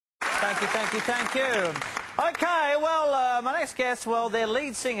Thank you, thank you, thank you. Okay, well, my next guest, well, their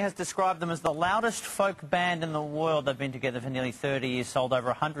lead singer has described them as the loudest folk band in the world. They've been together for nearly 30 years, sold over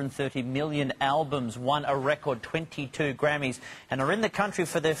 130 million albums, won a record 22 Grammys, and are in the country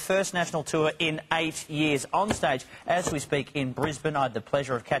for their first national tour in 8 years. On stage, as we speak, in Brisbane. I had the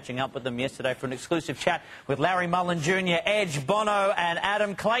pleasure of catching up with them yesterday for an exclusive chat with Larry Mullen Jr., Edge, Bono and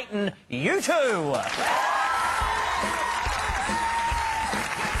Adam Clayton. U2!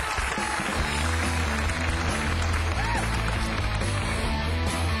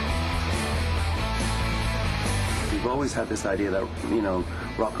 We've always had this idea that, you know,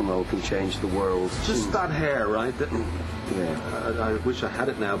 rock and roll can change the world. Just that hair, right? Yeah. I wish I had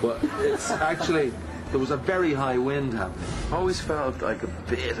it now, but it's actually, there was a very high wind happening. Always felt like a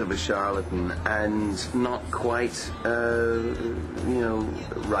bit of a charlatan and not quite, you know,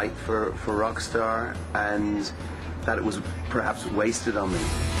 right for rock star, and that it was perhaps wasted on me.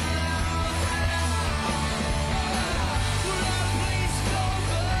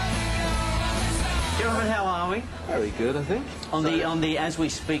 Gentlemen, how are we? Very good, I think. On the as we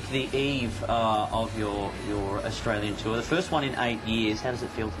speak, the eve of your Australian tour, the first one in 8 years. How does it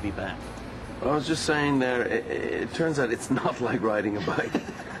feel to be back? Well, I was just saying there, it turns out it's not like riding a bike,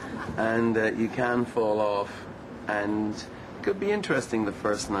 and you can fall off, and it could be interesting the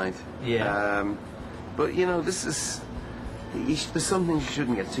first night. Yeah. But you know, this is there's some things you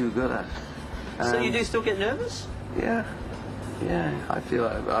shouldn't get too good at. So you do still get nervous? Yeah. Yeah, I feel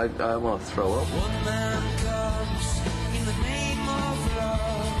I want to throw up. One man comes in the name of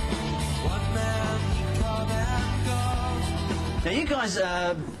love. One man you come and go. Now, you guys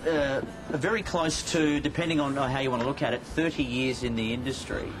are very close to, depending on how you want to look at it, 30 years in the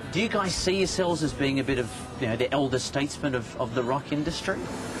industry. Do you guys see yourselves as being a bit of, you know, the elder statesman of the rock industry?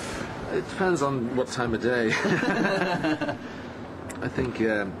 It depends on what time of day. I think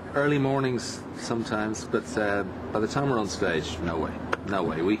early mornings sometimes, but by the time we're on stage, no way. No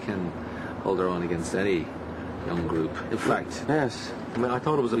way. We can hold our own against any young group. In fact, yes. I mean, I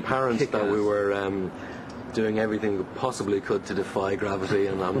thought it was apparent that we were doing everything we possibly could to defy gravity,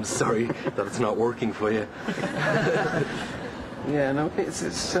 and I'm sorry that it's not working for you. Yeah, no,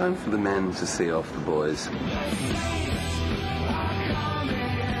 it's time for the men to see off the boys.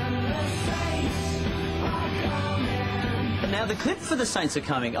 Now, the clip for The Saints Are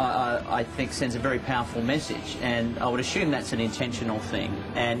Coming, I think, sends a very powerful message, and I would assume that's an intentional thing.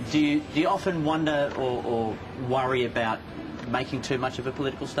 And do you often wonder or worry about making too much of a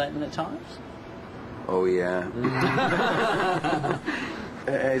political statement at times? Oh, yeah.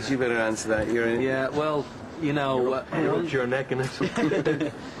 Ed, you better answer that. You're in. yeah, well, you know... You're up your neck in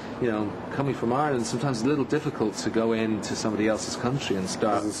it. You know, coming from Ireland, sometimes it's a little difficult to go into somebody else's country and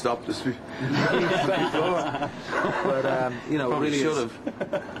start... Doesn't stop this. But, you know, Probably really should have.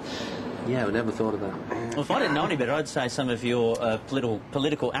 Yeah, we never thought of that. Well, if I didn't know any better, I'd say some of your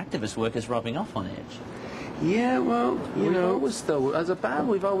political activist work is rubbing off on Edge. Yeah, well, you We've know... always, though, as a band,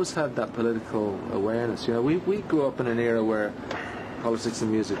 we've always had that political awareness. You know, we grew up in an era where politics and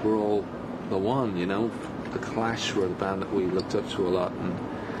music were all the one, you know. The Clash were the band that we looked up to a lot, and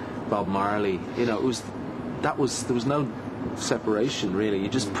Bob Marley. You know, there was no separation, really. You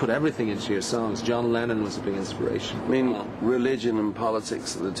just put everything into your songs. John Lennon was a big inspiration. I mean, religion and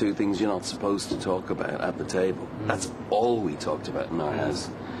politics are the two things you're not supposed to talk about at the table. That's all we talked about in our house.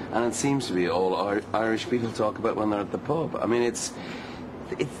 And it seems to be all Irish people talk about when they're at the pub. I mean, it's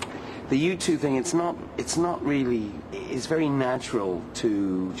the U2 thing. It's not really. It's very natural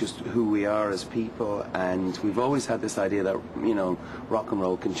to just who we are as people, and we've always had this idea that, you know, rock and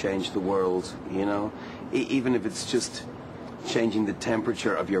roll can change the world. You know, even if it's just changing the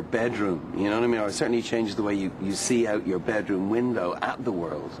temperature of your bedroom, you know what I mean? Or it certainly changes the way you see out your bedroom window at the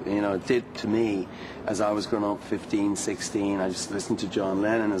world. You know, it did to me as I was growing up, 15, 16. I just listened to John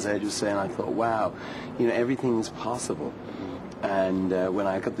Lennon, as Ed was saying. I thought, wow, you know, everything's possible. And when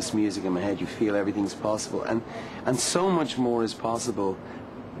I got this music in my head, you feel everything's possible. And so much more is possible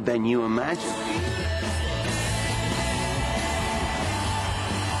than you imagine.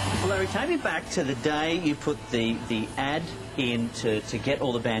 Well, Larry, take me back to the day you put the ad in to get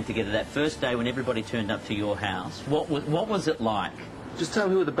all the band together, that first day when everybody turned up to your house. What was it like? Just tell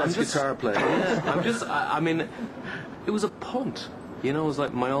me who the best guitar player is. I mean, it was a punt. You know, it was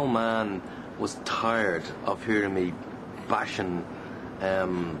like my old man was tired of hearing me bashing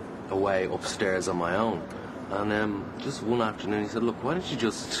away upstairs on my own. And just one afternoon he said, look, why don't you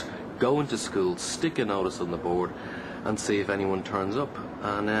just go into school, stick a notice on the board and see if anyone turns up.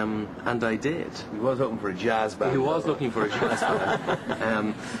 And I did. He was looking for a jazz band. He was looking for a jazz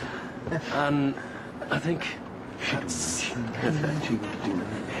band. And I think...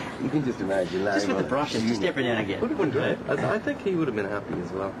 You can just imagine Larry. Just with the brushes, just every now and again. Wouldn't hurt. I think he would have been happy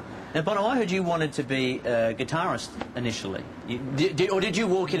as well. Now, Bono, I heard you wanted to be a guitarist initially. Or did you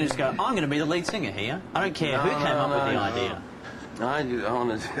walk in and just go, I'm going to be the lead singer here? I don't care who came up with the idea. I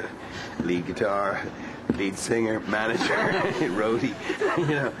wanted lead guitar, lead singer, manager, roadie, you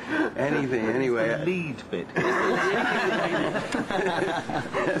know, anything, anyway. The lead bit.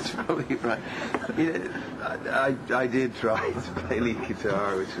 That's probably right. Yeah, I did try to play lead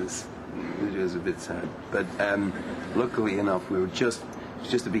guitar, which was a bit sad. But luckily enough, we were just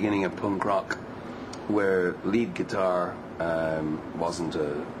the beginning of punk rock, where lead guitar wasn't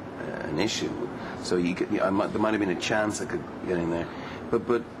an issue. So there might have been a chance I could get in there,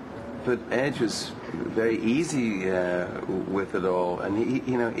 but Edge was very easy with it all, and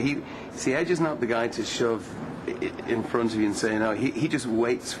he Edge is not the guy to shove in front of you and say no. He just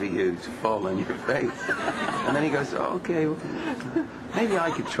waits for you to fall on your face, and then he goes, oh, okay, well, maybe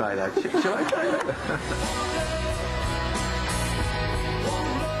I could try that. Shall I try that?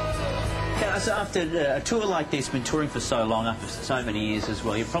 Yeah, so after a tour like this, been touring for so long, after so many years as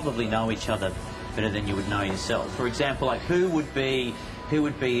well, you probably know each other better than you would know yourself. For example, like who's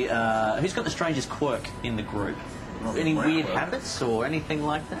got the strangest quirk in the group? Any weird habits or anything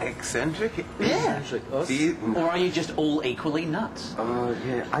like that? Eccentric? Yeah. Eccentric. Us? Or are you just all equally nuts?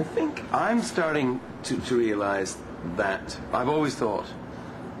 Yeah, I think I'm starting to realise that I've always thought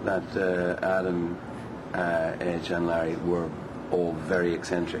that Adam, Edge and Larry were all very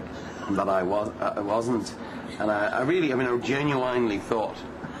eccentric, and that I wasn't, and I genuinely thought,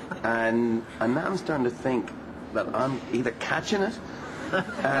 and now I'm starting to think that I'm either catching it,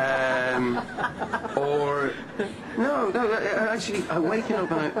 or no, actually I'm waking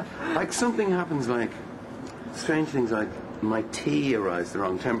up and like something happens, like strange things, like my tea arrives the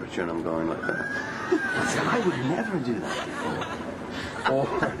wrong temperature and I'm going like that. I would never do that before.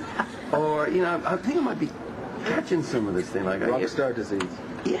 Or I think I might be catching some of this thing, like Rockstar disease.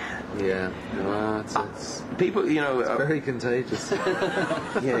 Yeah. Yeah. No, it's People, it's very contagious.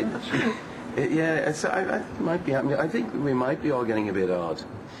 Yeah. Yeah, so I think it might be happening. I think we might be all getting a bit odd.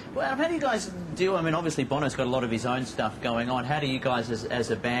 Well, how do you guys deal? I mean, obviously Bono's got a lot of his own stuff going on. How do you guys,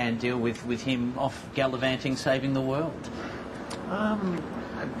 as a band, deal with him off gallivanting, saving the world? I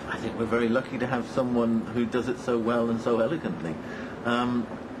think we're very lucky to have someone who does it so well and so elegantly.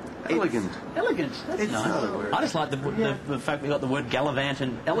 Elegant. Elegant. That's It's nice. not a word. I just like the fact we got the word gallivant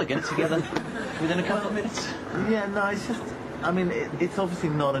and elegant together within a couple of minutes. Yeah, no, it's just, I mean, it's obviously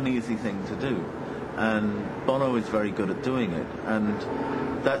not an easy thing to do. And Bono is very good at doing it. And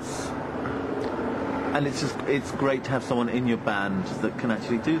it's great to have someone in your band that can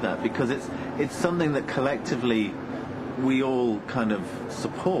actually do that, because it's something that collectively we all kind of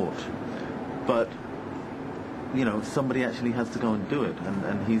support. But somebody actually has to go and do it,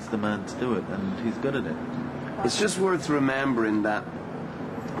 and he's the man to do it, and he's good at it. It's just worth remembering that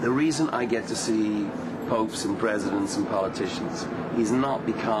the reason I get to see popes and presidents and politicians is not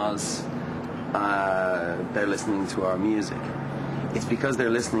because they're listening to our music. It's because they're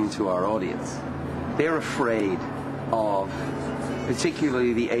listening to our audience. They're afraid of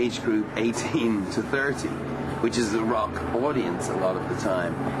particularly the age group 18 to 30, which is the rock audience a lot of the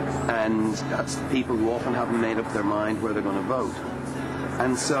time. And that's the people who often haven't made up their mind where they're going to vote.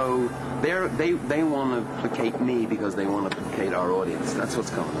 And so they want to placate me because they want to placate our audience. That's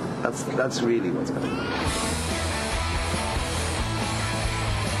what's going on. That's really what's going on.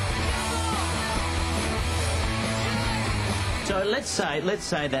 So let's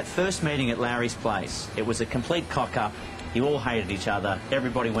say that first meeting at Larry's place, it was a complete cock-up. You all hated each other.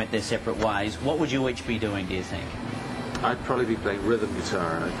 Everybody went their separate ways. What would you each be doing, do you think? I'd probably be playing rhythm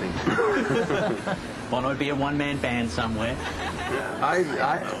guitar, I think. Bono would be a one-man band somewhere. I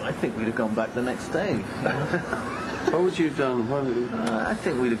think we'd have gone back the next day. What would you have done? I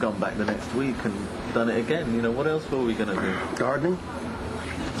think we'd have gone back the next week and done it again. What else were we going to do? Gardening?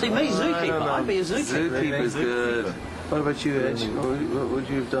 See, me, zookeeper. I'd be a zookeeper. Zookeeper's good. What about you, Edge? What would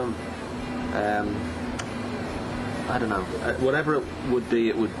you have done? I don't know. Whatever it would be,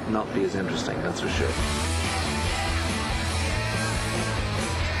 it would not be as interesting, that's for sure.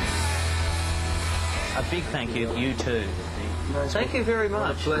 A big thank you, you too. Thank you very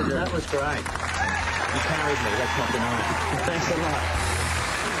much. pleasure. That was great. You carried me, that's not denying. Thanks a lot.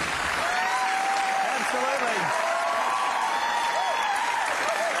 Absolutely.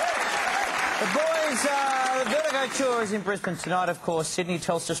 The boys, the Vertigo Tour is in Brisbane tonight, of course. Sydney,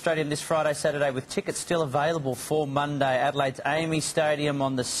 Telstra Stadium this Friday, Saturday, with tickets still available for Monday. Adelaide's Amy Stadium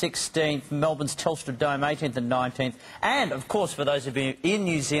on the 16th, Melbourne's Telstra Dome 18th and 19th. And, of course, for those of you in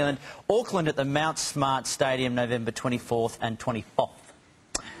New Zealand, Auckland at the Mount Smart Stadium, November 24th and 24th.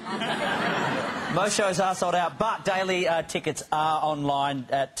 Most shows are sold out, but daily tickets are online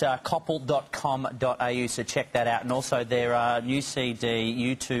at koppel.com.au, so check that out. And also their new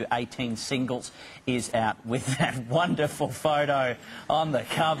CD, U2 18 Singles, is out with that wonderful photo on the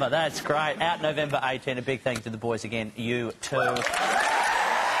cover. That's great. Out November 18. A big thank you to the boys again. U2.